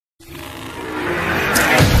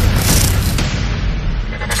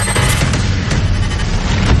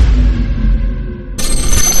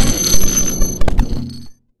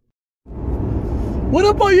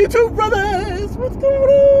up, my YouTube brothers? What's going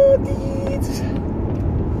on, dudes?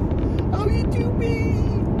 How you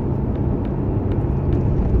doing?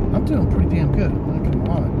 I'm doing pretty damn good. I'm not gonna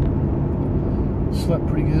lie. Slept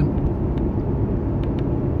pretty good.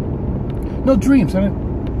 No dreams. I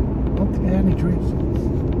don't think I had any dreams.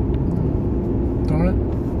 Darn it.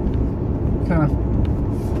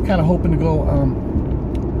 Kind of hoping to go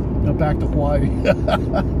back to Hawaii.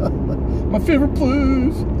 My favorite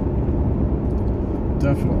place.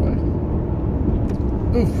 Definitely.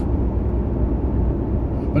 Oof.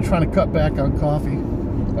 I'm trying to cut back on coffee.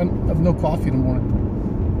 I have no coffee in the morning.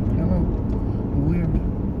 I don't know. Weird.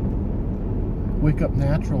 Wake up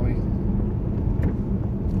naturally.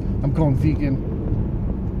 I'm going vegan.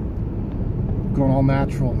 Going all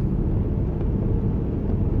natural.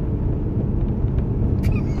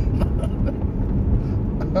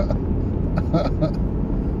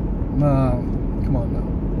 No, come on now.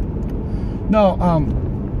 No, I'm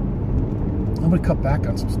gonna cut back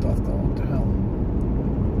on some stuff though. What the hell?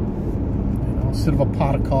 You know, instead of a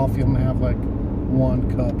pot of coffee, I'm gonna have like 1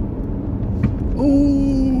 cup.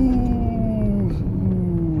 Ooh.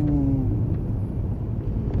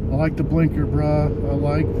 I like the blinker, bruh. I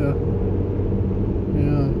like the,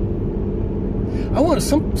 yeah. I want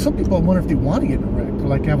some people. I wonder if they want to get in a wreck. They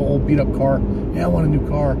like have an old beat up car. Yeah, I want a new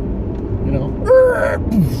car. You know. I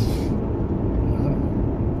don't know.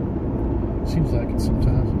 Seems like it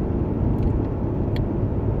sometimes.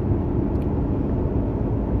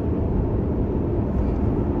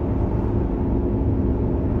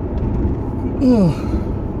 Ugh.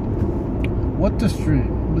 What to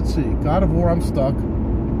stream? Let's see. God of War. I'm stuck.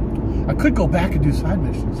 I could go back and do side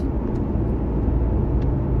missions.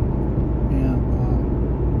 And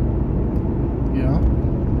yeah,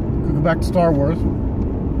 could go back to Star Wars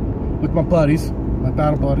with my buddies, my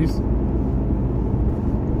battle buddies.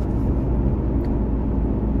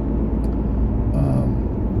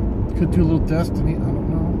 Could do a little Destiny. I don't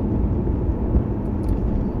know.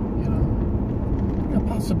 You know, yeah,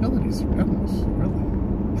 possibilities are endless, really.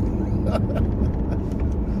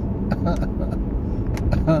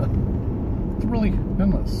 It's really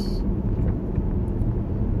endless.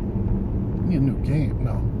 I need a new game.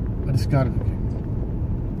 No, I just got a new game.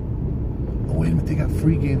 Oh, wait a minute, they got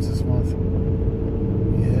free games this month.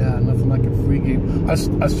 Yeah, nothing like a free game. I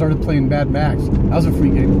started playing Mad Max. That was a free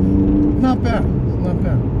game. Not bad. Not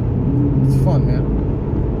bad. It's fun, man.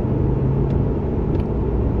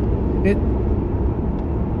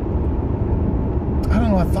 I don't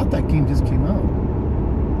know, I thought that game just came out.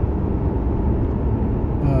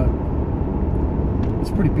 But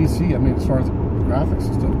it's pretty PC. I mean, as far as the graphics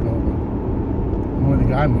and stuff go, but the way the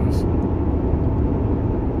guy moves.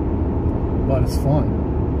 But it's fun.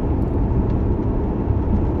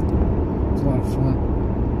 It's a lot of fun.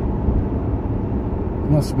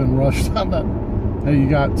 Must have been rushed on that. Hey, you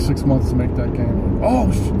got 6 months to make that game.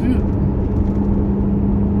 Oh, shit. You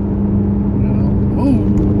know? Ooh.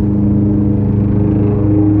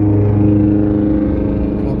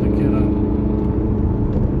 Probably get a...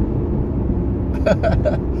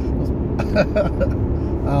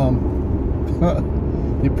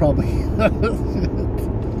 you probably...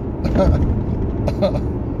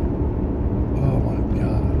 Oh, my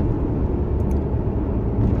God.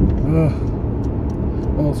 Ugh.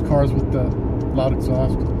 One of those cars with the loud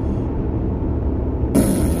exhaust.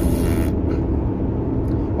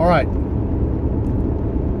 All right.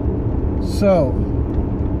 So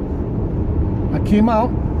I came out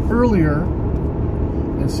earlier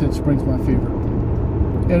and said spring's my favorite,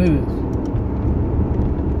 and it is.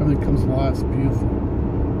 Everything comes last. Beautiful.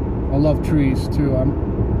 I love trees too. I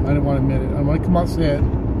didn't want to admit it. I want to come out and say it,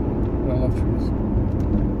 but I love trees.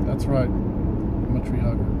 That's right. I'm a tree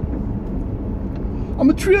hugger. I'm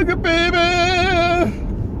a tree hugger, baby!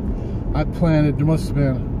 I planted, there must have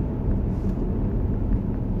been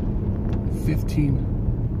 15,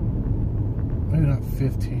 maybe not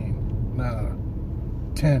 15, nah,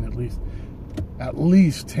 10 at least. At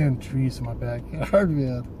least 10 trees in my backyard,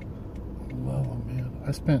 man. I love them, man.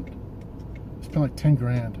 I spent like 10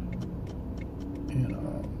 grand in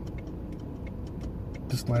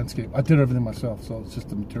this landscape. I did everything myself, so it's just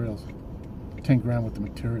the materials. 10 grand with the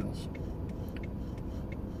materials.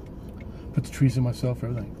 Put the trees in myself,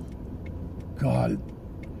 everything. God,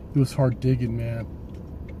 it was hard digging, man.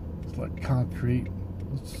 It's like concrete.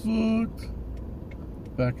 It sucked.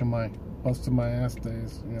 Back in my busting my ass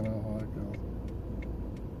days, you know how it goes.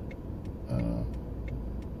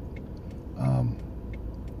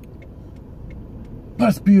 But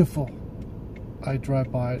it's beautiful. I drive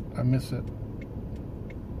by it. I miss it.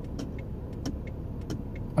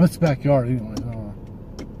 I miss the backyard anyway.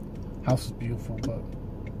 House is beautiful, but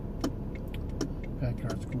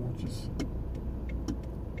Backyard's gorgeous.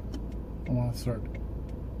 I want to start.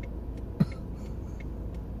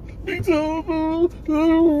 Big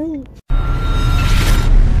telephone.